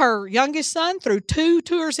uncle, her youngest son, through 2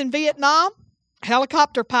 tours in Vietnam.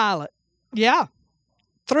 Helicopter pilot. Yeah.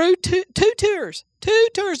 Through two tours. 2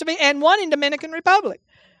 tours and one in Dominican Republic.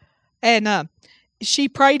 And she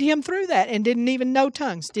prayed him through that and didn't even know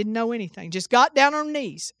tongues. Didn't know anything. Just got down on her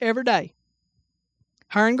knees every day.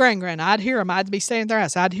 Her and Grand. I'd hear them. I'd be standing there.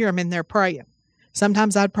 I'd hear them in there praying.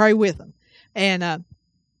 Sometimes I'd pray with them. And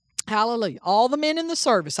hallelujah. All the men in the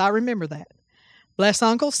service, I remember that. Bless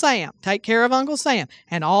Uncle Sam. Take care of Uncle Sam.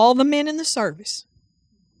 And all the men in the service.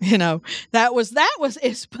 You know, that was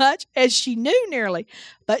as much as she knew nearly,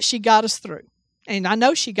 but she got us through. And I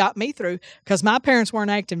know she got me through because my parents weren't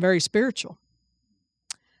acting very spiritual.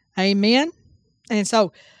 Amen. And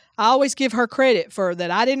so I always give her credit for that.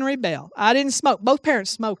 I didn't rebel. I didn't smoke. Both parents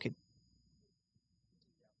smoking.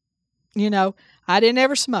 You know, I didn't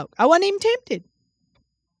ever smoke. I wasn't even tempted.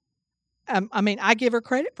 I give her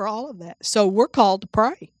credit for all of that. So we're called to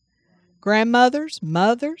pray. Grandmothers,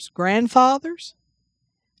 mothers, grandfathers.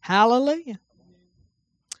 Hallelujah.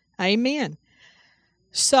 Amen.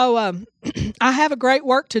 So I have a great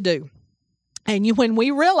work to do. And when we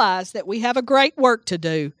realize that we have a great work to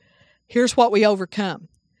do, here's what we overcome.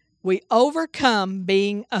 We overcome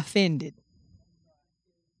being offended.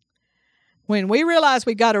 When we realize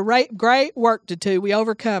we got a great work to do, we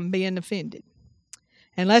overcome being offended.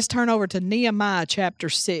 And let's turn over to Nehemiah chapter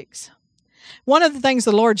 6. One of the things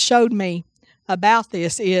the Lord showed me about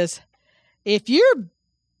this is if you're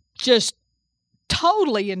just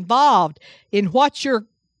totally involved in what you're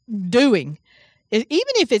doing, even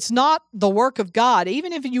if it's not the work of God,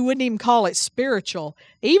 even if you wouldn't even call it spiritual,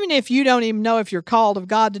 even if you don't even know if you're called of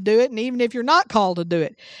God to do it, and even if you're not called to do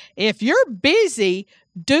it, if you're busy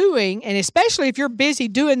doing, and especially if you're busy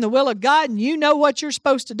doing the will of God and you know what you're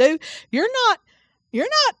supposed to do,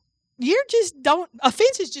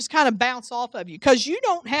 offenses just kind of bounce off of you because you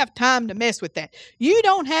don't have time to mess with that. You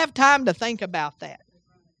don't have time to think about that.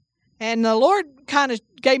 And the Lord kind of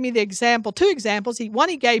gave me the example, 2 examples. One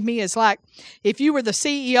he gave me is like if you were the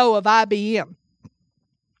CEO of IBM.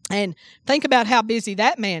 And think about how busy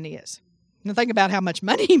that man is. And think about how much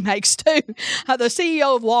money he makes too. The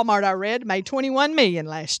CEO of Walmart, I read, made $21 million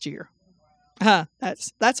last year.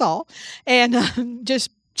 That's all. And just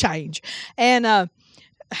change. And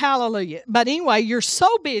hallelujah. But anyway, you're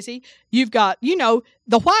so busy. You've got,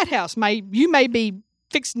 the White House. You may be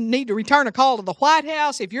need to return a call to the White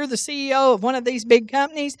House if you're the CEO of one of these big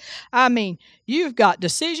companies. You've got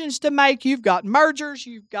decisions to make. You've got mergers.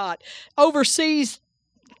 You've got overseas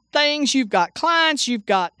things. You've got clients. You've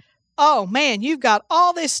got all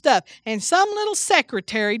this stuff. And some little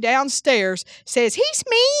secretary downstairs says, he's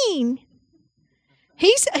mean.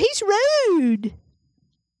 He's rude.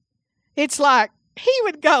 It's like he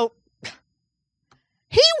would go,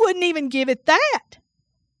 he wouldn't even give it that.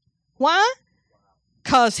 Why?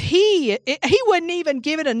 Because he wouldn't even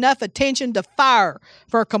give it enough attention to fire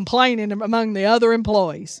for complaining among the other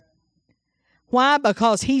employees. Why?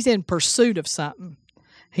 Because he's in pursuit of something.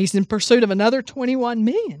 He's in pursuit of another 21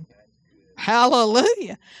 million.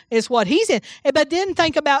 Hallelujah. It's what he's in. But didn't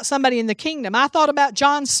think about somebody in the kingdom. I thought about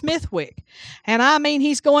John Smithwick. And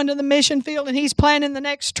he's going to the mission field and he's planning the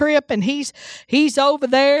next trip and he's over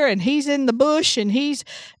there and he's in the bush and he's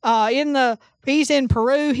in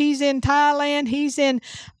Peru, he's in Thailand, he's in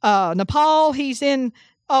Nepal, he's in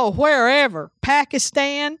wherever,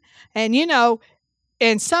 Pakistan, and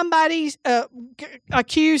somebody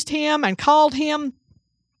accused him and called him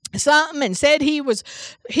something and said he was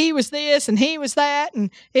this and he was that,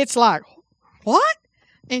 and it's like, what?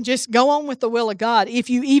 And just go on with the will of God if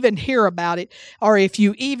you even hear about it or if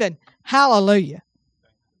you even, hallelujah.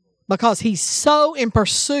 Because he's so in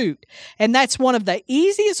pursuit. And that's one of the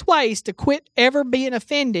easiest ways to quit ever being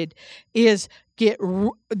offended is get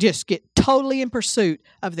totally in pursuit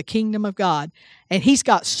of the kingdom of God. And he's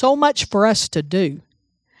got so much for us to do.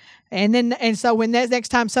 And so when that next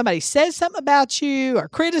time somebody says something about you or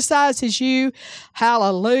criticizes you,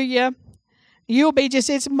 hallelujah, it'll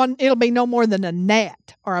be no more than a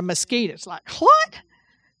gnat or a mosquito. It's like, what?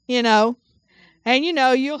 And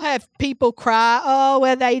you'll have people cry, oh,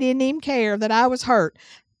 well, they didn't even care that I was hurt.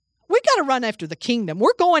 We got to run after the kingdom.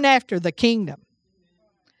 We're going after the kingdom.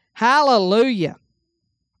 Hallelujah.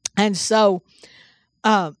 And so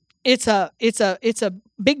it's a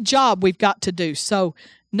big job we've got to do. So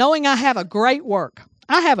knowing I have a great work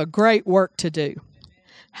to do.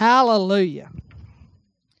 Hallelujah.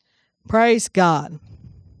 Praise God.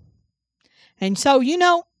 And so,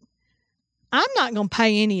 I'm not going to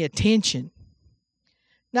pay any attention.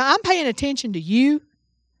 Now, I'm paying attention to you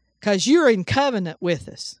because you're in covenant with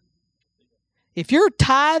us. If you're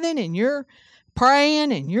tithing and you're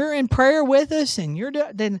praying and you're in prayer with us and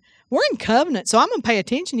then we're in covenant, so I'm going to pay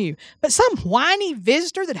attention to you. But some whiny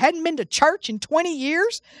visitor that hadn't been to church in 20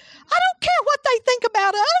 years, I don't care what they think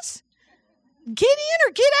about us. Get in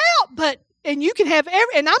or get out, and you can have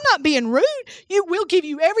and I'm not being rude. We'll give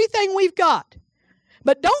you everything we've got.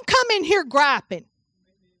 But don't come in here griping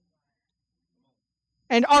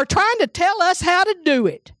and are trying to tell us how to do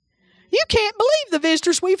it. You can't believe the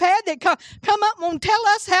visitors we've had that come up and tell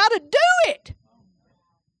us how to do it.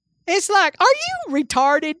 It's like, are you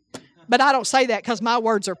retarded? But I don't say that because my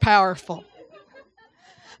words are powerful.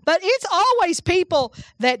 But it's always people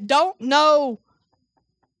that don't know,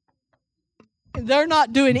 they're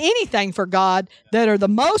not doing anything for God, that are the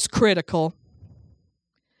most critical.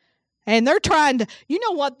 And they're trying to, you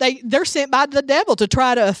know what, they're sent by the devil to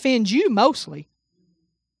try to offend you mostly.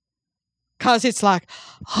 Because it's like,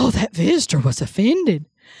 oh, that visitor was offended.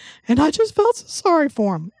 And I just felt so sorry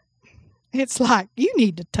for him. It's like, you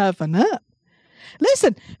need to toughen up.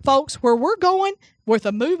 Listen, folks, where we're going with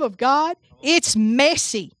a move of God, it's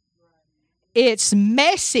messy. It's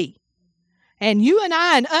messy. And you and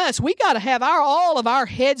I and us, we got to have all of our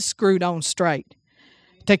heads screwed on straight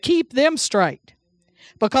to keep them straight.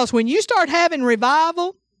 Because when you start having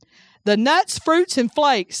revival, the nuts, fruits, and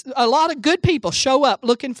flakes, a lot of good people show up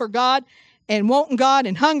looking for God and wanting God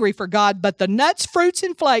and hungry for God, but the nuts, fruits,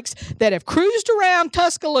 and flakes that have cruised around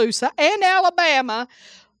Tuscaloosa and Alabama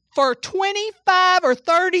for 25 or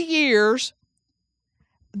 30 years,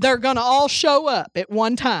 they're going to all show up at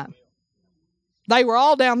one time. They were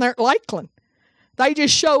all down there at Lakeland. They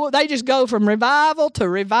just go from revival to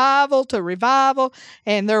revival to revival,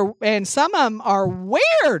 and some of them are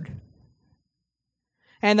weird.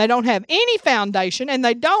 And they don't have any foundation, and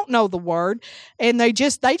they don't know the word, and they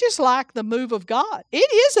just like the move of God.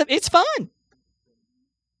 It's fun.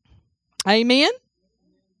 Amen.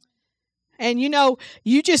 And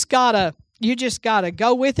you just gotta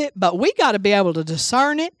go with it, but we gotta be able to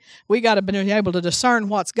discern it. We gotta be able to discern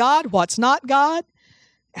what's God, what's not God.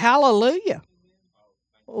 Hallelujah.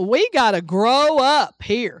 We gotta grow up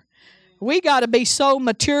here. We gotta be so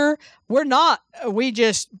mature. We're not.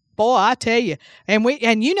 Boy, I tell you,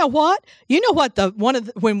 and you know what? You know what?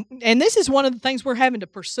 And this is one of the things we're having to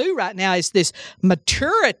pursue right now is this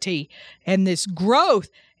maturity and this growth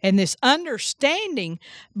and this understanding,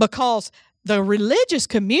 because the religious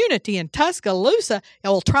community in Tuscaloosa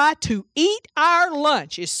will try to eat our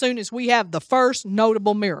lunch as soon as we have the first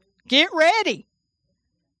notable miracle. Get ready.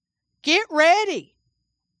 Get ready.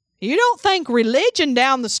 You don't think religion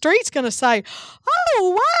down the street's going to say,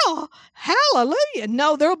 oh, wow, hallelujah.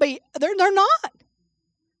 No, they're not.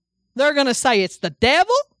 They're going to say it's the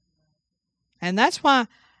devil. And that's why,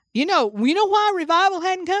 you know why revival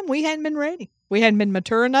hadn't come? We hadn't been ready. We hadn't been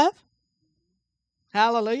mature enough.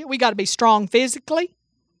 Hallelujah. We got to be strong physically.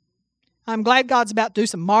 I'm glad God's about to do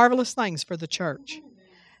some marvelous things for the church.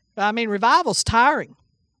 I mean, revival's tiring.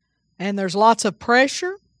 And there's lots of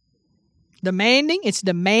pressure. It's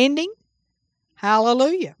demanding.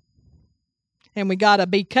 Hallelujah. And we got to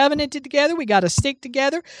be covenanted together. We got to stick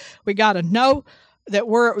together. We got to know that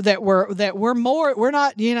we're more. We're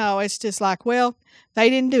not. It's just like, well, they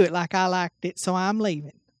didn't do it like I liked it, so I'm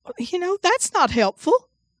leaving. That's not helpful.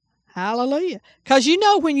 Hallelujah. Because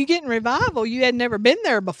when you get in revival, you had never been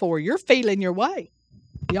there before. You're feeling your way.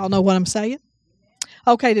 Y'all know what I'm saying?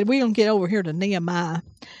 Okay, we're going to get over here to Nehemiah,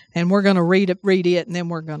 and we're going to read it, and then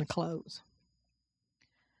we're going to close.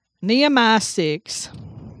 Nehemiah 6.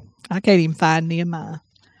 I can't even find Nehemiah.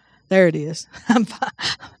 There it is.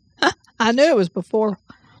 I knew it was before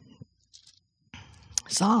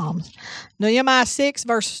Psalms. Nehemiah 6,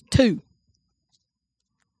 verse 2.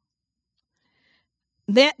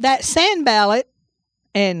 That Sanballat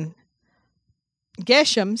and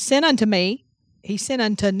Geshem sent unto me, he sent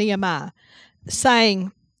unto Nehemiah,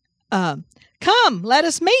 saying, come, let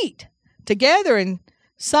us meet together in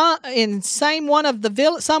some one of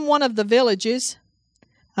the villages.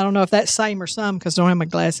 I don't know if that's same or some because I don't have my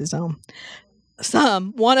glasses on.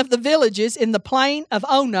 One of the villages in the plain of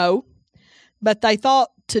Ono, but they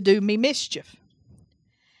thought to do me mischief.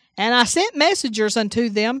 And I sent messengers unto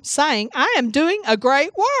them, saying, I am doing a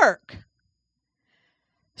great work,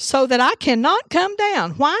 so that I cannot come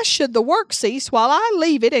down. Why should the work cease while I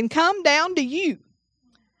leave it and come down to you?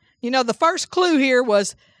 The first clue here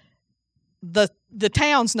was the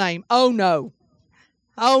town's name, Ono.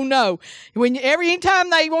 Oh no. Every time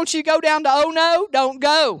they want you to go down to oh no, don't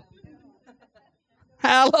go.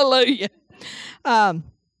 Hallelujah.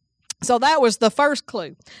 So that was the first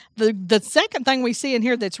clue. The second thing we see in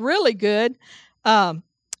here that's really good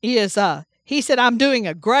is he said, I'm doing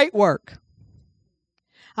a great work.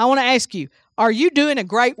 I want to ask you, are you doing a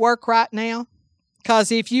great work right now?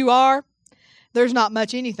 Because if you are, there's not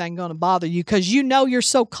much anything going to bother you, because you know you're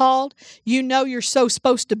so called. You know you're so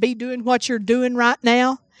supposed to be doing what you're doing right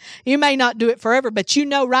now. You may not do it forever, but you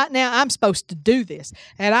know right now I'm supposed to do this,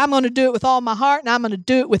 and I'm going to do it with all my heart, and I'm going to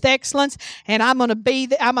do it with excellence, and I'm going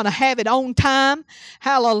to have it on time.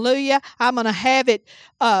 Hallelujah. I'm going to have it.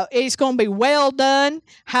 It's going to be well done.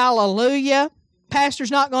 Hallelujah.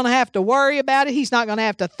 Pastor's not going to have to worry about it. He's not going to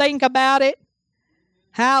have to think about it.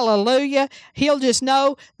 Hallelujah. He'll just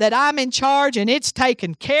know that I'm in charge and it's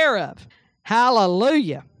taken care of.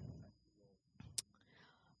 Hallelujah.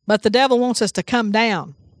 But the devil wants us to come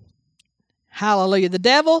down. Hallelujah. The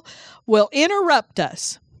devil will interrupt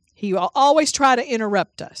us. He will always try to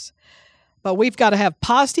interrupt us. But we've got to have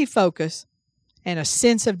positive focus and a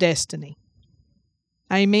sense of destiny.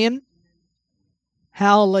 Amen.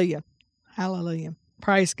 Hallelujah. Hallelujah.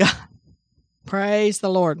 Praise God. Praise the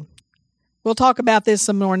Lord. We'll talk about this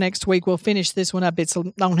some more next week. We'll finish this one up.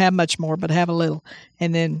 Don't have much more, but have a little.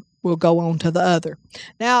 And then we'll go on to the other.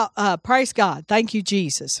 Now, praise God. Thank you,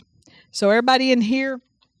 Jesus. So everybody in here,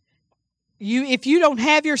 if you don't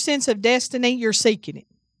have your sense of destiny, you're seeking it.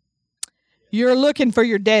 You're looking for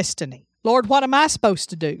your destiny. Lord, what am I supposed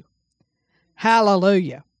to do?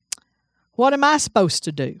 Hallelujah. What am I supposed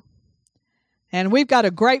to do? And we've got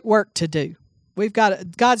a great work to do.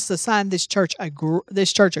 God's assigned this church a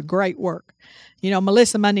great work. You know,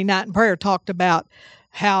 Melissa Monday Night in Prayer talked about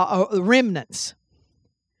how remnants.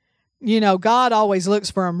 You know, God always looks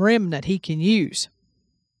for a remnant He can use.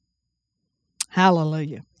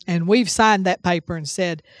 Hallelujah. And we've signed that paper and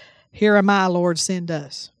said, "Here am I, Lord, send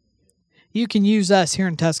us." You can use us here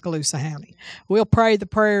in Tuscaloosa County. We'll pray the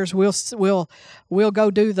prayers. We'll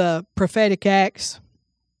go do the prophetic acts.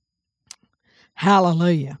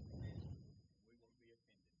 Hallelujah.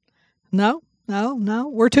 No.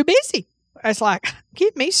 We're too busy. It's like,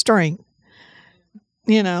 give me strength.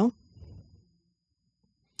 You know.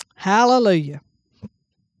 Hallelujah.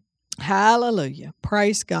 Hallelujah.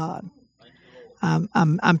 Praise God.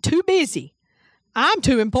 I'm too busy. I'm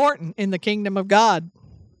too important in the kingdom of God.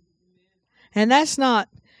 And that's not,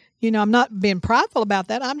 I'm not being prideful about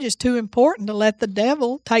that. I'm just too important to let the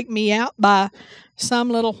devil take me out by some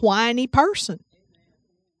little whiny person.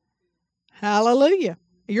 Hallelujah.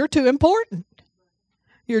 You're too important.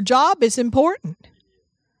 Your job is important.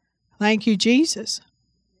 Thank you, Jesus.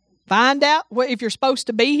 Find out if you're supposed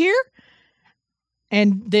to be here,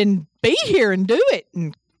 and then be here and do it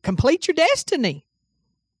and complete your destiny.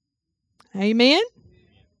 Amen.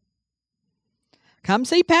 Come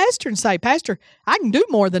see Pastor and say, "Pastor, I can do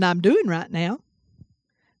more than I'm doing right now."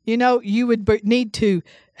 You know, you would need to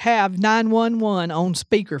have 911 on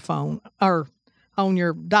speakerphone or on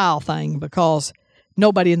your dial thing, because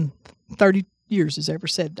nobody in 30 years has ever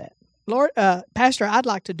said that. "Lord, Pastor, I'd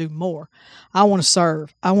like to do more. I want to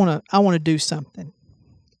serve. I want to do something."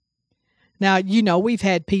 Now, we've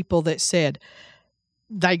had people that said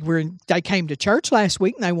they came to church last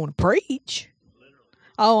week and they want to preach.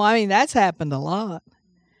 Oh, that's happened a lot.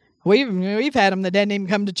 We've had them that didn't even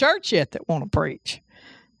come to church yet that want to preach.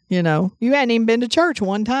 You hadn't even been to church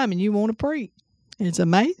one time and you want to preach. It's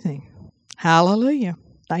amazing. Hallelujah.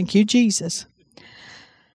 Thank you, Jesus.